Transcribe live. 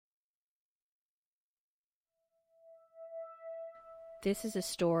This is a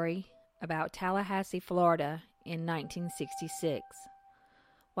story about Tallahassee, Florida in 1966.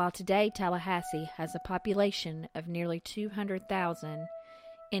 While today Tallahassee has a population of nearly 200,000,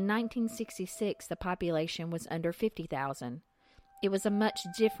 in 1966 the population was under 50,000. It was a much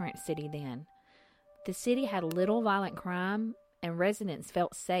different city then. The city had little violent crime and residents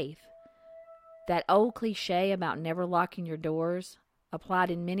felt safe. That old cliche about never locking your doors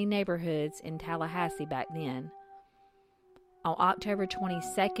applied in many neighborhoods in Tallahassee back then. On October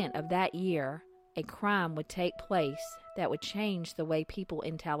 22nd of that year, a crime would take place that would change the way people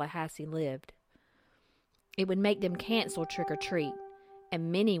in Tallahassee lived. It would make them cancel trick-or-treat,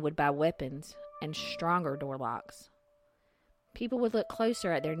 and many would buy weapons and stronger door locks. People would look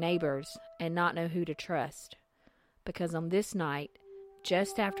closer at their neighbors and not know who to trust, because on this night,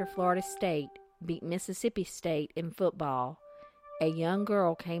 just after Florida State beat Mississippi State in football, a young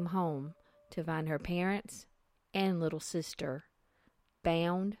girl came home to find her parents and little sister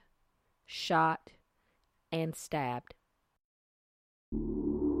bound, shot, and stabbed.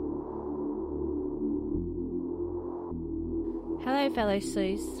 Hello, fellow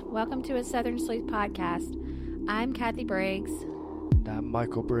sleuths. Welcome to a Southern Sleuth podcast. I'm Kathy Briggs. And I'm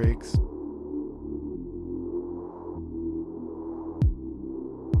Michael Briggs.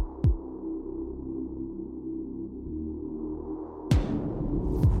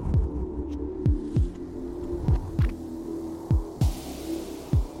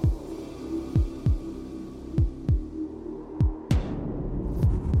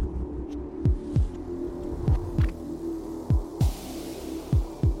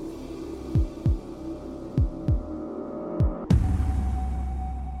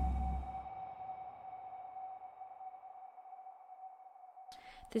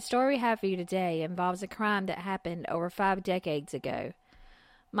 The story we have for you today involves a crime that happened over 5 decades ago.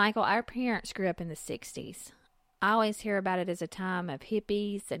 Michael, our parents grew up in the 60s. I always hear about it as a time of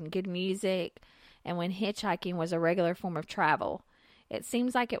hippies and good music, and when hitchhiking was a regular form of travel. It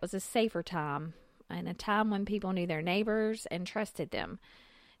seems like it was a safer time, and a time when people knew their neighbors and trusted them.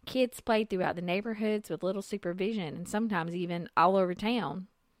 Kids played throughout the neighborhoods with little supervision, and sometimes even all over town.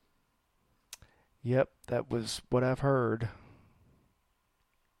 Yep, that was what I've heard.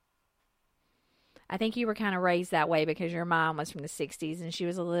 I think you were kind of raised that way because your mom was from the 60s and she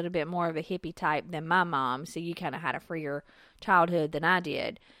was a little bit more of a hippie type than my mom, so you kind of had a freer childhood than I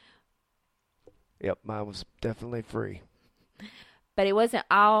did. Yep, mine was definitely free. But it wasn't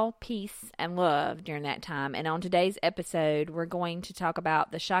all peace and love during that time, and on today's episode, we're going to talk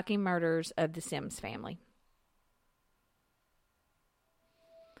about the shocking murders of the Sims family.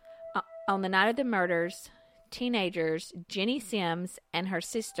 On the night of the murders, teenagers Jenny Sims and her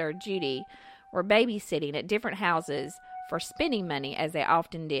sister Judy were babysitting at different houses for spending money, as they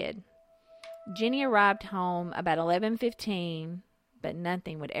often did. Jenny arrived home about 11:15, but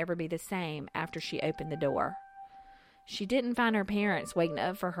nothing would ever be the same after she opened the door. She didn't find her parents waiting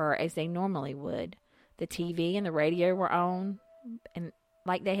up for her as they normally would. The TV and the radio were on, and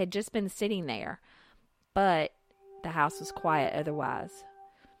like they had just been sitting there, but the house was quiet otherwise.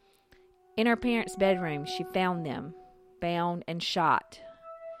 In her parents' bedroom, she found them, bound and shot.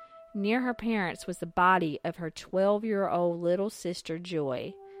 Near her parents was the body of her 12-year-old little sister,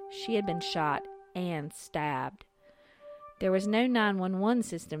 Joy. She had been shot and stabbed. There was no 911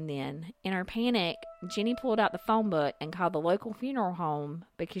 system then. In her panic, Jenny pulled out the phone book and called the local funeral home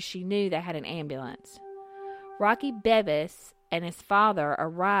because she knew they had an ambulance. Rocky Bevis and his father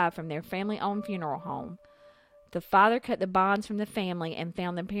arrived from their family-owned funeral home. The father cut the bonds from the family and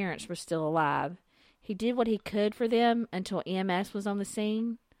found the parents were still alive. He did what he could for them until EMS was on the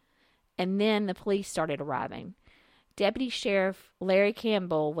scene. And then the police started arriving. Deputy Sheriff Larry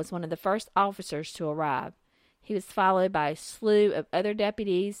Campbell was one of the first officers to arrive. He was followed by a slew of other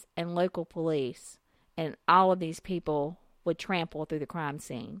deputies and local police, and all of these people would trample through the crime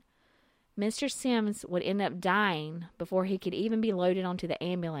scene. Mr. Sims would end up dying before he could even be loaded onto the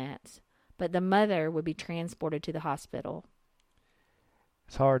ambulance, but the mother would be transported to the hospital.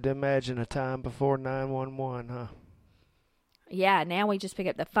 It's hard to imagine a time before 911, huh? Yeah, now we just pick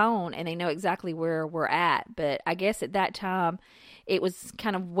up the phone and they know exactly where we're at. But I guess at that time, it was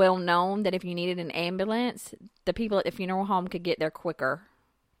kind of well known that if you needed an ambulance, the people at the funeral home could get there quicker.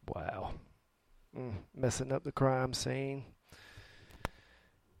 Wow. Messing up the crime scene.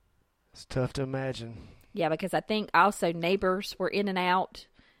 It's tough to imagine. Yeah, because I think also neighbors were in and out.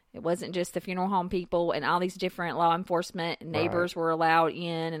 It wasn't just the funeral home people, and all these different law enforcement neighbors were allowed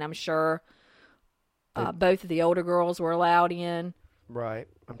in, and I'm sure both of the older girls were allowed in. Right.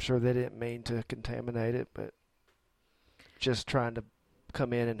 I'm sure they didn't mean to contaminate it, but just trying to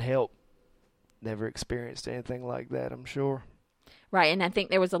come in and help. Never experienced anything like that, I'm sure. Right, and I think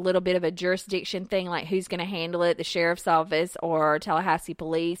there was a little bit of a jurisdiction thing, like who's going to handle it, the sheriff's office or Tallahassee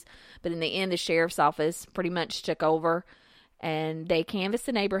police. But in the end, the sheriff's office pretty much took over, and they canvassed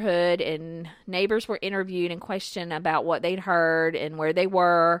the neighborhood, and neighbors were interviewed and questioned about what they'd heard and where they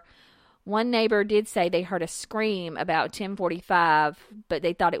were. One neighbor did say they heard a scream about 10:45, but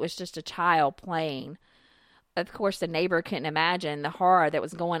they thought it was just a child playing. Of course, the neighbor couldn't imagine the horror that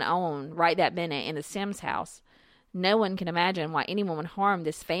was going on right that minute in the Sims house. No one can imagine why anyone would harm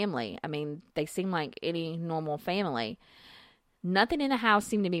this family. I mean, they seem like any normal family. Nothing in the house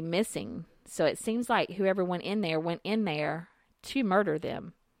seemed to be missing, so it seems like whoever went in there to murder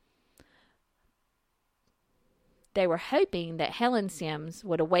them. They were hoping that Helen Sims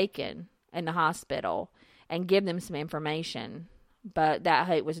would awaken in the hospital and give them some information, but that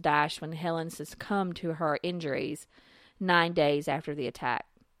hope was dashed when Helen succumbed to her injuries 9 days after the attack.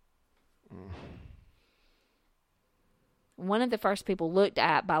 One of the first people looked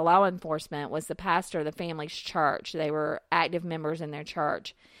at by law enforcement was the pastor of the family's church. They were active members in their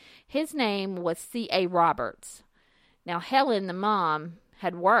church. His name was C.A. Roberts. Now, Helen, the mom,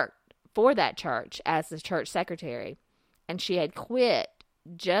 had worked for that church as the church secretary, and she had quit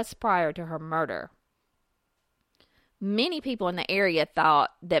just prior to her murder. Many people in the area thought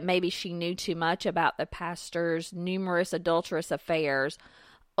that maybe she knew too much about the pastor's numerous adulterous affairs,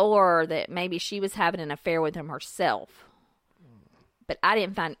 or that maybe she was having an affair with him herself. But I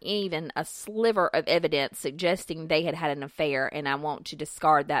didn't find even a sliver of evidence suggesting they had had an affair, and I want to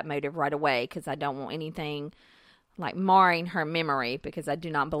discard that motive right away because I don't want anything like marring her memory, because I do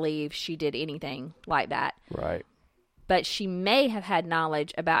not believe she did anything like that. Right. But she may have had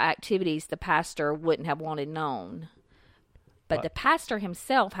knowledge about activities the pastor wouldn't have wanted known. But the pastor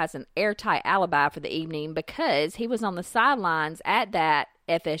himself has an airtight alibi for the evening because he was on the sidelines at that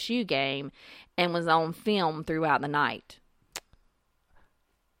FSU game and was on film throughout the night.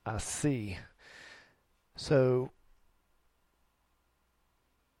 I see. So,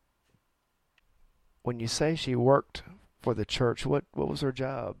 when you say she worked for the church, what was her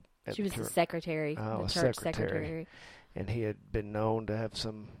job at She was the church? the secretary, Oh, the church secretary. And he had been known to have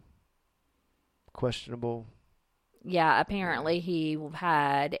some questionable... Yeah, apparently he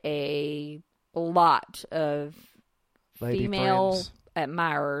had a lot of lady female friends.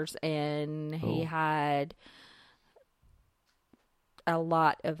 admirers, and he had a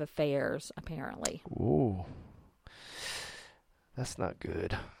lot of affairs, apparently. Ooh. That's not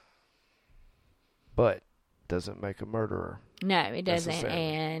good. But doesn't make a murderer. No, it doesn't.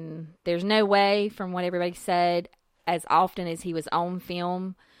 And there's no way, from what everybody said, as often as he was on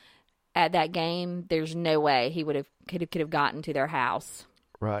film at that game, there's no way he could have gotten to their house.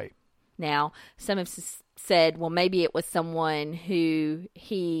 Right. Now, some have said, well, maybe it was someone who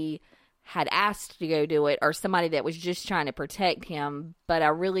he had asked to go do it, or somebody that was just trying to protect him, but I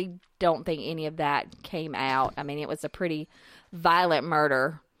really don't think any of that came out. I mean, it was a pretty violent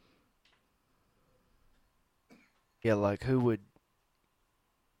murder. Yeah, like who would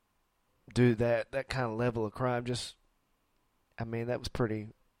do that kind of level of crime? I mean, that was pretty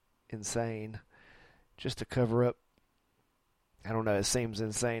insane. Just to cover up, I don't know, it seems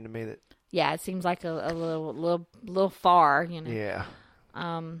insane to me that... Yeah, it seems like a little far, you know. Yeah.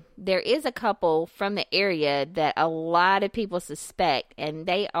 There is a couple from the area that a lot of people suspect, and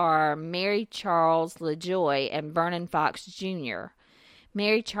they are Mary Charles LaJoy and Vernon Fox Jr.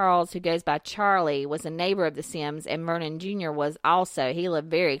 Mary Charles, who goes by Charlie, was a neighbor of the Sims, and Vernon Jr. was also. He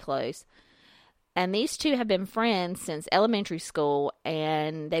lived very close. And these two have been friends since elementary school,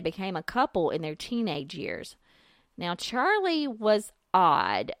 and they became a couple in their teenage years. Now, Charlie was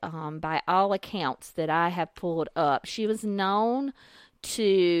odd by all accounts that I have pulled up. She was known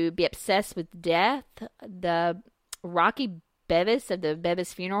to be obsessed with death. The Rocky Bevis of the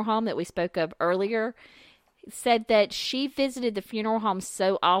Bevis Funeral Home that we spoke of earlier said that she visited the funeral home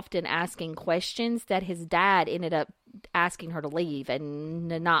so often asking questions that his dad ended up asking her to leave and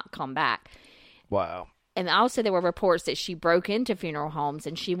not come back. Wow. And also there were reports that she broke into funeral homes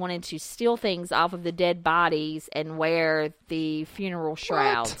and she wanted to steal things off of the dead bodies and wear the funeral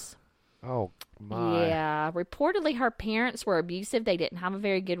shrouds. What? Oh, my. Yeah. Reportedly, her parents were abusive. They didn't have a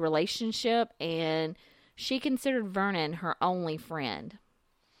very good relationship, and she considered Vernon her only friend.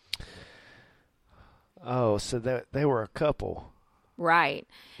 Oh, so they were a couple. Right.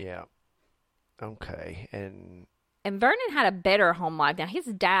 Yeah. Okay. And Vernon had a better home life. Now, his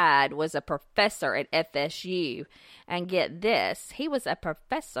dad was a professor at FSU. And get this, he was a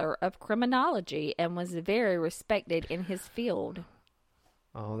professor of criminology and was very respected in his field.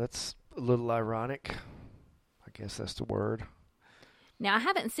 Oh, that's a little ironic. I guess that's the word. Now, I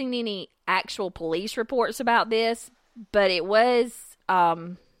haven't seen any actual police reports about this, But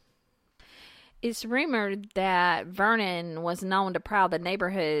it's rumored that Vernon was known to prowl the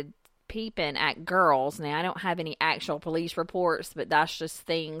neighborhood peeping at girls. Now, I don't have any actual police reports, but that's just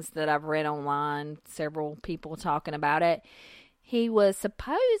things that I've read online, several people talking about it. He was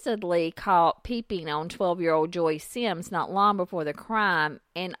supposedly caught peeping on 12-year-old Joy Sims not long before the crime,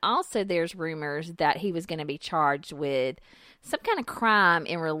 and also there's rumors that he was going to be charged with some kind of crime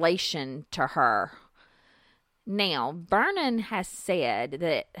in relation to her. Now, Vernon has said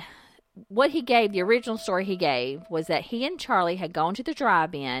that the original story he gave was that he and Charlie had gone to the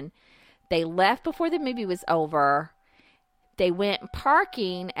drive-in. They left before the movie was over. They went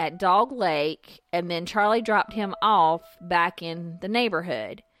parking at Dog Lake, and then Charlie dropped him off back in the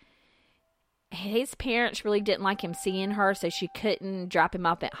neighborhood. His parents really didn't like him seeing her, so she couldn't drop him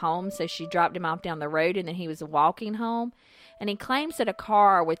off at home, so she dropped him off down the road, and then he was walking home. And he claims that a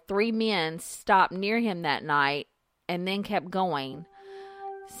car with 3 men stopped near him that night and then kept going.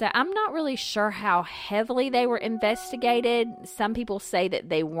 So I'm not really sure how heavily they were investigated. Some people say that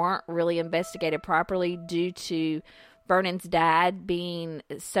they weren't really investigated properly due to Vernon's dad being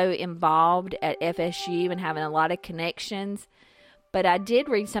so involved at FSU and having a lot of connections. But I did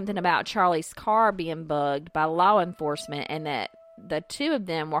read something about Charlie's car being bugged by law enforcement, and that the two of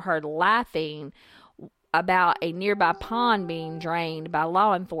them were heard laughing about a nearby pond being drained by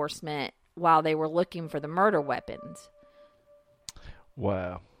law enforcement while they were looking for the murder weapons.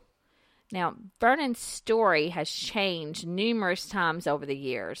 Wow. Now, Vernon's story has changed numerous times over the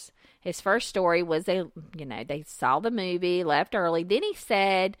years. His first story was they saw the movie, left early. Then he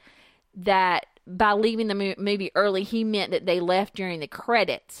said that by leaving the movie early, he meant that they left during the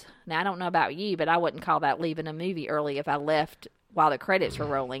credits. Now, I don't know about you, but I wouldn't call that leaving a movie early if I left while the credits were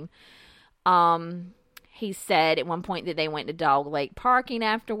rolling. He said at one point that they went to Dog Lake parking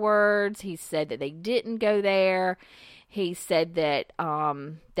afterwards. He said that they didn't go there. He said that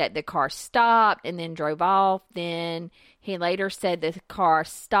that the car stopped and then drove off. Then he later said that the car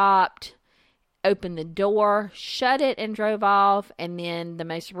stopped, opened the door, shut it, and drove off. And then the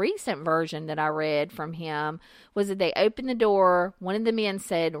most recent version that I read from him was that they opened the door. One of the men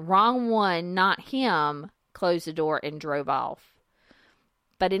said, "Wrong one, not him," closed the door, and drove off.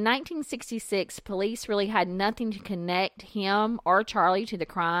 But in 1966, police really had nothing to connect him or Charlie to the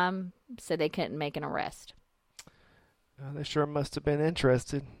crime, so they couldn't make an arrest. They sure must have been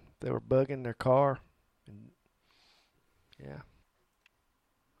interested. They were bugging their car. Yeah.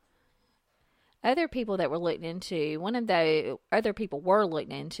 Other people that were looking into, and one of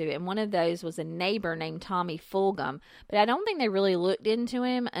those was a neighbor named Tommy Fulgham. But I don't think they really looked into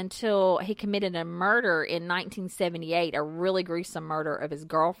him until he committed a murder in 1978, a really gruesome murder of his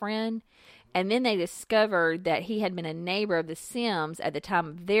girlfriend. And then they discovered that he had been a neighbor of the Sims at the time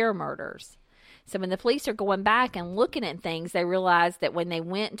of their murders. So when the police are going back and looking at things, they realized that when they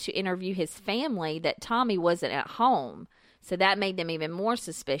went to interview his family, that Tommy wasn't at home. So that made them even more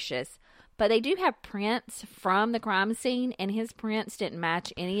suspicious. But they do have prints from the crime scene, and his prints didn't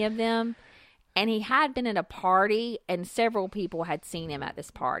match any of them. And he had been at a party, and several people had seen him at this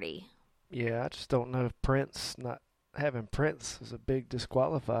party. Yeah, I just don't know if not having prints is a big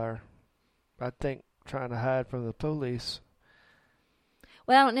disqualifier. I think trying to hide from the police.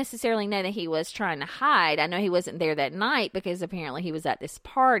 Well, I don't necessarily know that he was trying to hide. I know he wasn't there that night because apparently he was at this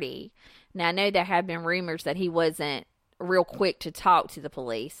party. Now, I know there have been rumors that he wasn't real quick to talk to the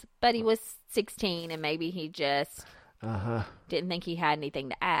police, but he was 16 and maybe he just didn't think he had anything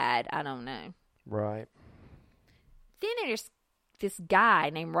to add. I don't know. Right. Then there's this guy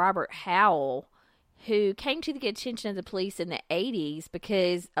named Robert Howell who came to the attention of the police in the 80s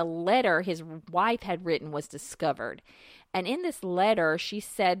because a letter his wife had written was discovered. And in this letter, she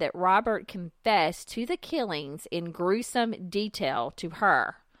said that Robert confessed to the killings in gruesome detail to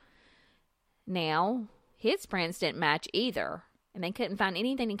her. Now, his friends didn't match either, and they couldn't find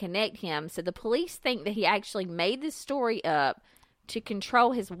anything to connect him. So the police think that he actually made this story up to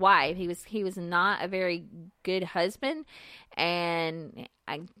control his wife. He was not a very good husband, and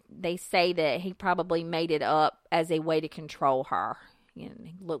they say that he probably made it up as a way to control her. You know,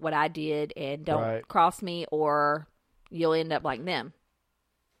 look what I did, and don't cross me, or you'll end up like them.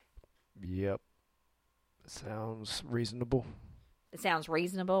 Yep. Sounds reasonable. It sounds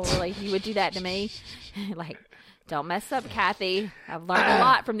reasonable, really? You would do that to me? Like, don't mess up, Kathy. I've learned a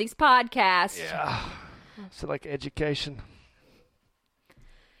lot from these podcasts. Yeah. So, like education.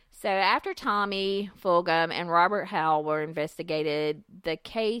 So, after Tommy Fulgham and Robert Howell were investigated, the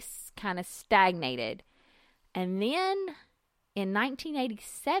case kind of stagnated. And then, in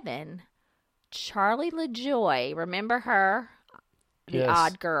 1987, Charlie LaJoy, remember her? The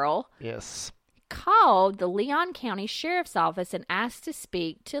odd girl. Yes. called the Leon County Sheriff's Office and asked to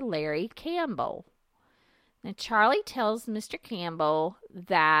speak to Larry Campbell. Now, Charlie tells Mr. Campbell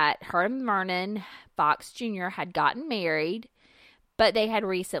that her and Vernon Fox Jr. had gotten married, but they had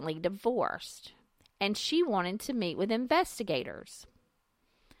recently divorced, and she wanted to meet with investigators.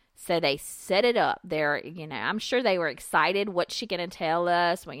 So they set it up. I'm sure they were excited. What's she going to tell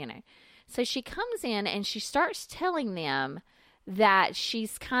us? So she comes in and she starts telling them that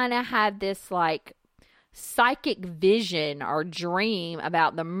she's kind of had this like psychic vision or dream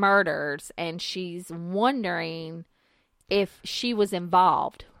about the murders, and she's wondering if she was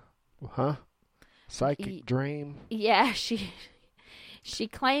involved. Huh? Psychic dream? Yeah, she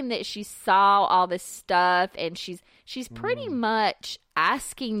claimed that she saw all this stuff, and she's pretty much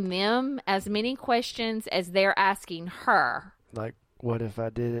asking them as many questions as they're asking her. Like, what if I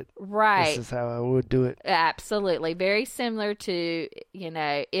did it? Right. This is how I would do it. Absolutely. Very similar to,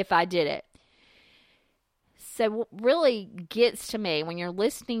 if I did it. So what really gets to me when you're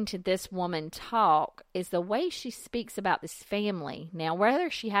listening to this woman talk is the way she speaks about this family. Now, whether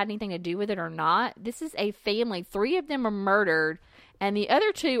she had anything to do with it or not, this is a family. 3 of them are murdered, and the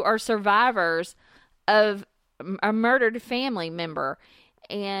other 2 are survivors of a murdered family member.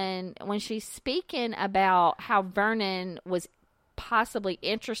 And when she's speaking about how Vernon was possibly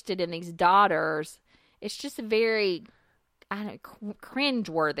interested in these daughters, it's just very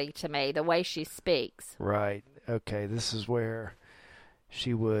cringeworthy to me, the way she speaks. Right. Okay, this is where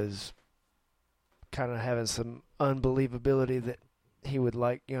she was kind of having some unbelievability that he would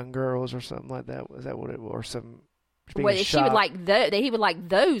like young girls or something like that. Was that what it was? Or some... Well, she would like that he would like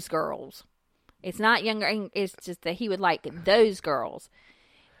those girls. It's not younger. It's just that he would like those girls.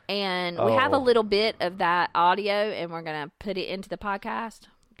 And we have a little bit of that audio, and we're going to put it into the podcast.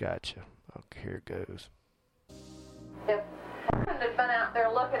 Gotcha. Okay, here it goes. If Vernon had been out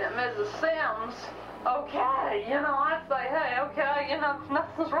there looking at Mrs. Sims, okay, I'd say, hey, okay,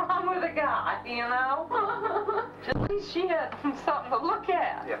 nothing's wrong with the guy, At least she had something to look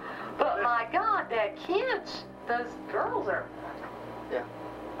at. Yeah. But my God, that kids, those girls are, Yeah.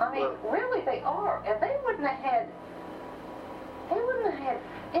 I mean, really they are. And they wouldn't have had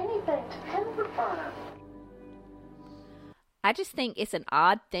anything to do with Vernon. I just think it's an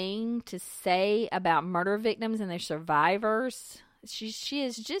odd thing to say about murder victims and their survivors. She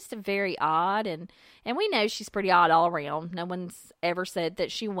is just very odd, and we know she's pretty odd all around. No one's ever said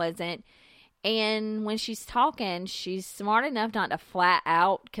that she wasn't. And when she's talking, she's smart enough not to flat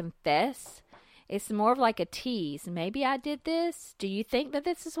out confess. It's more of like a tease. Maybe I did this. Do you think that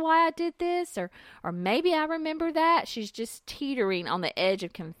this is why I did this? Or maybe I remember that. She's just teetering on the edge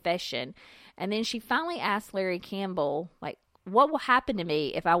of confession. And then she finally asked Larry Campbell, like, what will happen to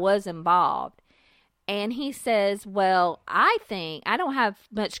me if I was involved? And he says, well, I think I don't have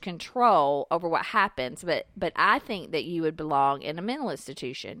much control over what happens, but I think that you would belong in a mental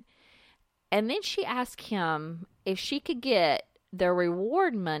institution. And then she asked him if she could get the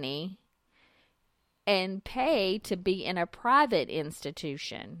reward money and pay to be in a private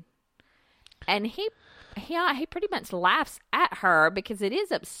institution. And he pretty much laughs at her because it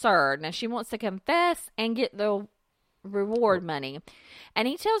is absurd. Now, she wants to confess and get the reward money. And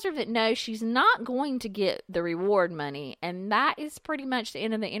he tells her that no, she's not going to get the reward money. And that is pretty much the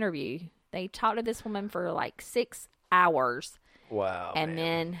end of the interview. They talked to this woman for like 6 hours. Wow. And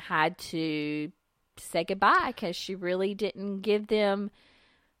then had to say goodbye because she really didn't give them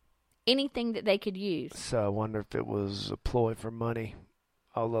anything that they could use. So I wonder if it was a ploy for money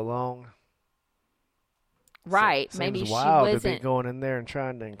all along. Right. Seems maybe she wild wasn't to be going in there and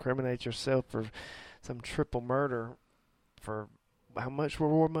trying to incriminate yourself for some triple murder. For how much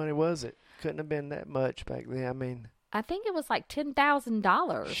reward money was it? Couldn't have been that much back then. I mean, I think it was like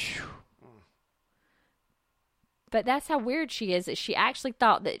 $10,000. But that's how weird she is, that she actually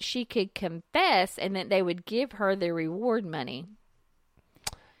thought that she could confess and that they would give her the reward money.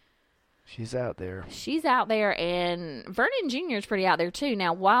 She's out there. She's out there, and Vernon Jr. is pretty out there too.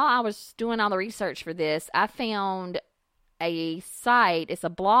 Now, while I was doing all the research for this, I found a site. It's a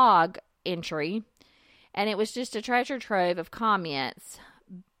blog entry, and it was just a treasure trove of comments.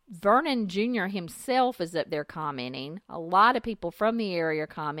 Vernon Jr. himself is up there commenting. A lot of people from the area are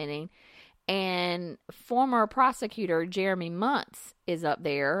commenting. And former prosecutor Jeremy Muntz is up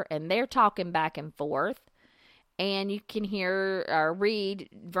there, and they're talking back and forth. And you can hear or read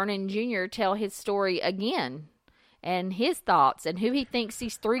Vernon Jr. tell his story again and his thoughts and who he thinks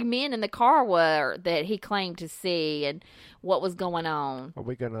these 3 men in the car were that he claimed to see and what was going on. Are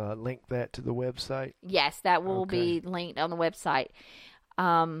we going to link that to the website? Yes, that will be linked on the website.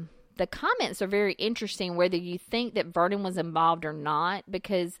 The the comments are very interesting, whether you think that Vernon was involved or not,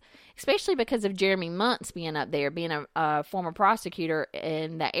 especially because of Jeremy Muntz being up there, being a former prosecutor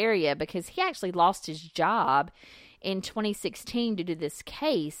in the area, because he actually lost his job in 2016 due to this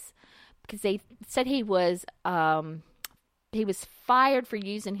case, because they said he was fired for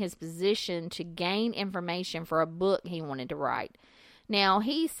using his position to gain information for a book he wanted to write. Now,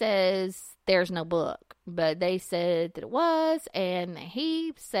 he says there's no book, but they said that it was, and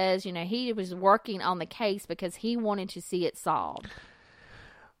he says, he was working on the case because he wanted to see it solved.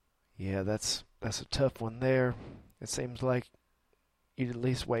 Yeah, that's a tough one there. It seems like you'd at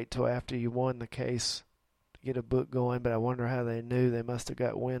least wait till after you won the case to get a book going, but I wonder how they knew. They must have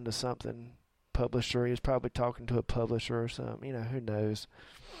got wind of something. Publisher, he was probably talking to a publisher or something. Who knows?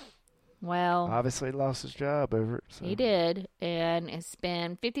 Well, obviously he lost his job over it. So. He did, and it's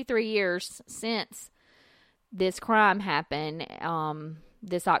been 53 years since this crime happened.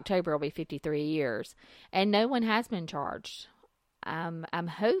 This October will be 53 years, and no one has been charged. I'm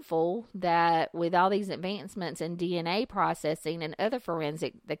hopeful that with all these advancements in DNA processing and other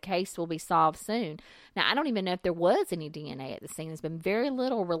forensic, the case will be solved soon. Now, I don't even know if there was any DNA at the scene. There's been very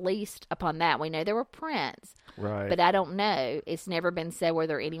little released upon that. We know there were prints, right? But I don't know. It's never been said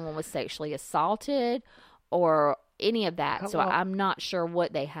whether anyone was sexually assaulted or any of that. I'm not sure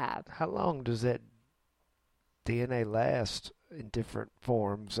what they have. How long does that DNA last in different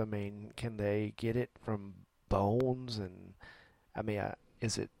forms? I mean, can they get it from bones and...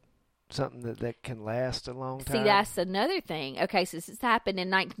 is it something that can last a long time? See, that's another thing. Okay, so this happened in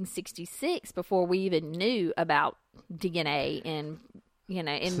 1966 before we even knew about DNA and,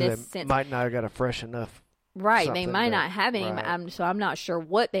 in this sense. Might not have got a fresh enough. Right, they might not have any, right. So I'm not sure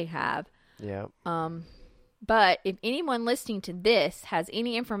what they have. Yeah. But if anyone listening to this has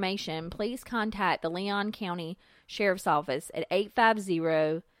any information, please contact the Leon County Sheriff's Office at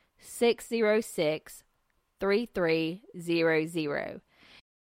 850-606-3300.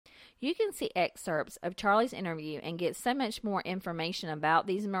 You can see excerpts of Charlie's interview and get so much more information about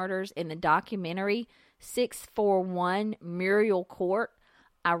these murders in the documentary 641 Muriel Court.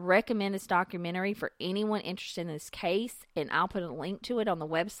 I recommend this documentary for anyone interested in this case, and I'll put a link to it on the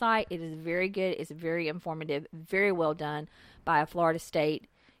website. It is very good. It's very informative, very well done by a Florida State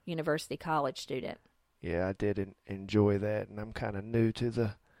University college student. Yeah, I did enjoy that, and I'm kind of new to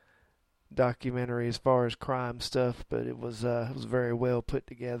the documentary as far as crime stuff, but it was very well put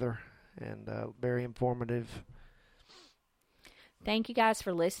together and very informative. Thank you guys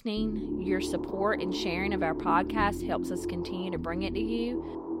for listening. Your support and sharing of our podcast helps us continue to bring it to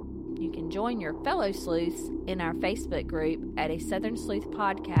you. You can join your fellow sleuths in our Facebook group at A Southern Sleuth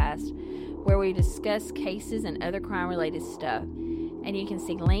Podcast, where we discuss cases and other crime-related stuff. And you can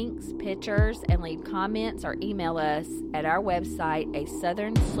see links, pictures, and leave comments or email us at our website,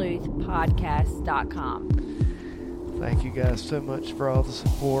 asouthernsleuthpodcast.com. Thank you guys so much for all the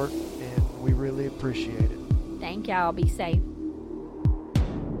support, and we really appreciate it. Thank y'all. Be safe.